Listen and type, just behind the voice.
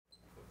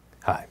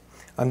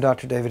I'm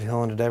Dr. David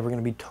Hill, and today we're going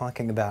to be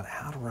talking about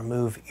how to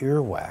remove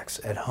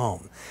earwax at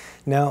home.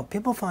 Now,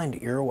 people find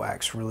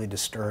earwax really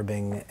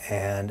disturbing,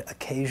 and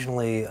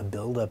occasionally a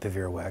buildup of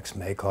earwax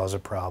may cause a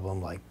problem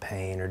like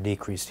pain or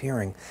decreased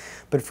hearing.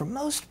 But for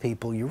most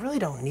people, you really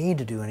don't need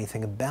to do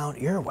anything about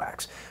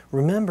earwax.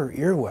 Remember,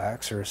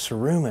 earwax, or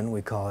cerumen,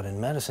 we call it in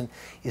medicine,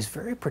 is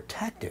very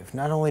protective.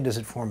 Not only does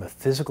it form a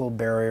physical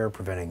barrier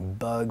preventing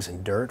bugs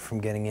and dirt from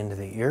getting into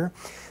the ear,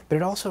 but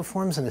it also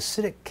forms an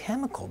acidic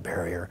chemical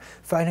barrier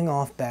fighting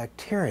off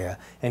bacteria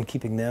and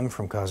keeping them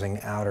from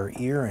causing outer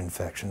ear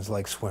infections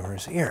like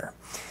swimmer's ear.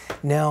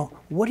 Now,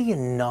 what do you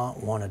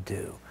not want to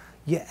do?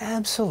 You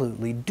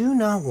absolutely do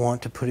not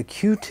want to put a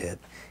Q-tip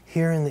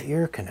here in the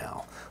ear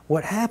canal.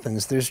 What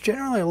happens, there's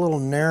generally a little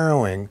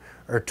narrowing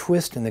or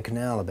twist in the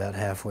canal about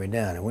halfway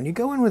down. And when you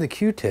go in with a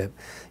Q-tip,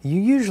 you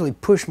usually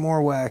push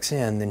more wax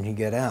in than you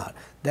get out.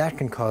 That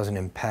can cause an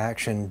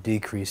impaction,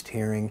 decreased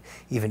hearing,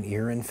 even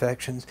ear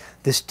infections.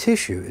 This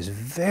tissue is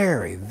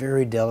very,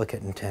 very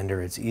delicate and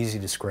tender. It's easy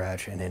to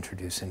scratch and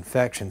introduce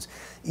infections.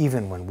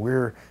 Even when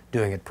we're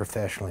doing it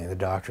professionally in the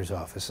doctor's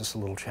office, it's a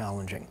little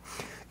challenging.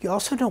 You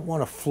also don't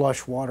want to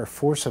flush water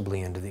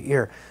forcibly into the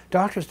ear.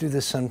 Doctors do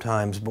this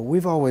sometimes, but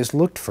we've always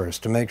looked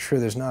first to make sure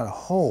there's not a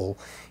hole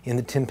in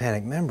the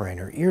tympanic membrane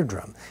or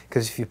eardrum,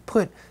 because if you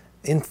put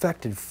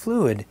infected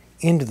fluid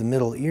into the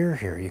middle ear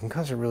here, you can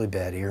cause a really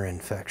bad ear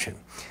infection.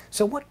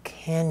 So what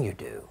can you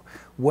do?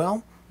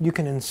 Well, you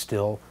can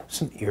instill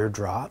some ear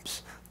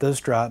drops. Those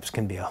drops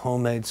can be a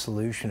homemade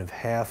solution of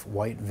half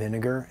white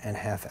vinegar and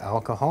half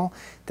alcohol.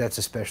 That's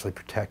especially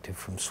protective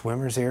from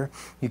swimmer's ear.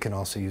 You can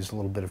also use a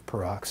little bit of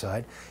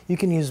peroxide. You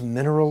can use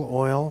mineral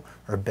oil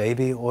or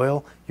baby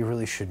oil. You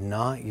really should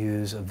not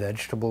use a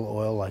vegetable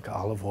oil like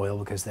olive oil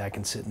because that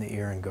can sit in the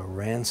ear and go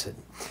rancid.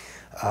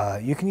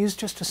 You can use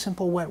just a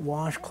simple wet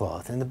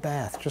washcloth in the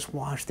bath. Just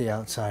wash the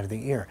outside of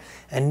the ear.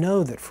 And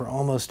know that for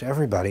almost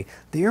everybody,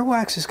 the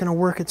earwax is going to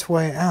work its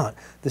way out.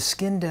 The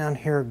skin down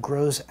here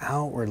grows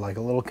outward like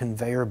a little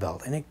conveyor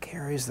belt, and it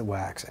carries the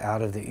wax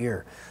out of the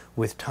ear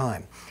with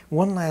time.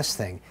 One last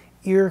thing,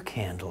 ear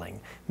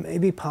candling may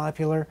be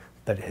popular,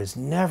 but it has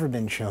never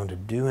been shown to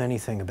do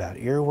anything about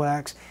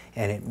earwax,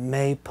 and it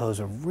may pose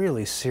a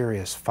really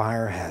serious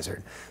fire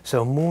hazard.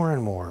 So more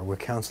and more we're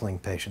counseling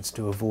patients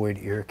to avoid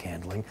ear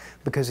candling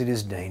because it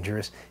is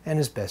dangerous, and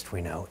as best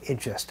we know, it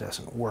just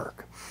doesn't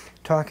work.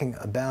 Talking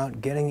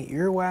about getting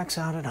earwax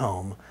out at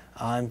home,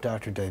 I'm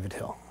Dr. David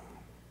Hill.